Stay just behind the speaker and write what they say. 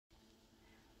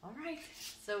right,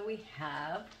 so we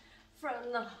have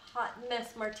from the Hot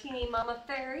Mess Martini Mama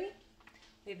Fairy.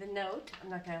 Leave a note. I'm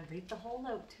not going to read the whole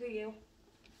note to you.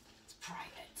 It's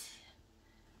private.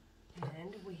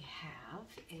 And we have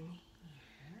in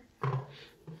here a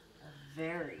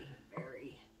very,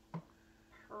 very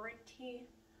pretty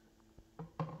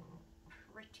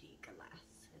glass.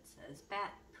 It says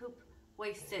bat poop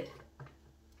wasted.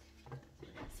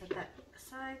 Set that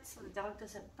aside so the dog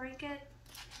doesn't break it.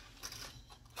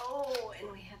 Oh,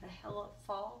 and we have a Hello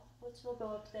Fall, which will go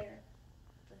up there.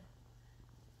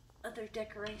 The other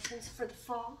decorations for the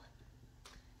fall.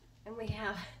 And we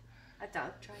have a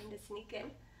dog trying to sneak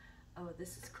in. Oh,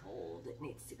 this is cold. It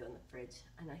needs to go in the fridge.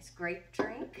 A nice grape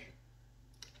drink.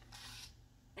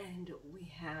 And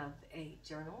we have a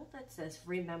journal that says,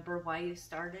 remember why you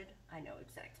started. I know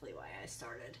exactly why I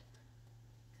started.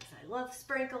 Because I love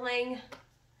sprinkling.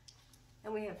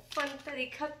 And we have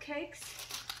funfetti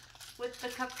cupcakes with the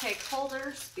cupcake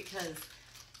holders because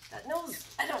God knows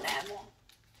I don't have one.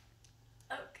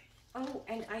 Okay. Oh,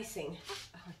 and icing.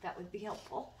 Oh, that would be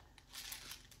helpful.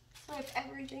 So I have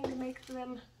everything to make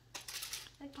them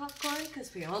like popcorn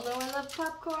because we all know I love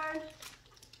popcorn.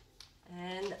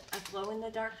 And a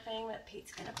glow-in-the-dark thing that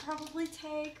Pete's gonna probably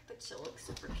take, but she'll look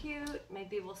super cute.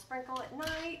 Maybe we'll sprinkle at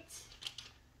night.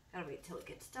 Gotta wait till it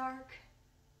gets dark.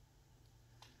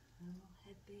 A little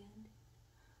headband.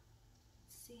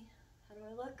 Let's see, how do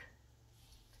I look?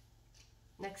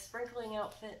 Next sprinkling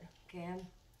outfit. Cam,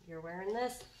 you're wearing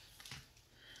this.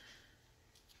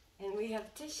 And we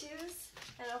have tissues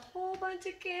and a whole bunch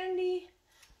of candy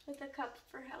with a cup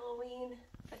for Halloween.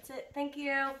 That's it, thank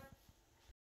you.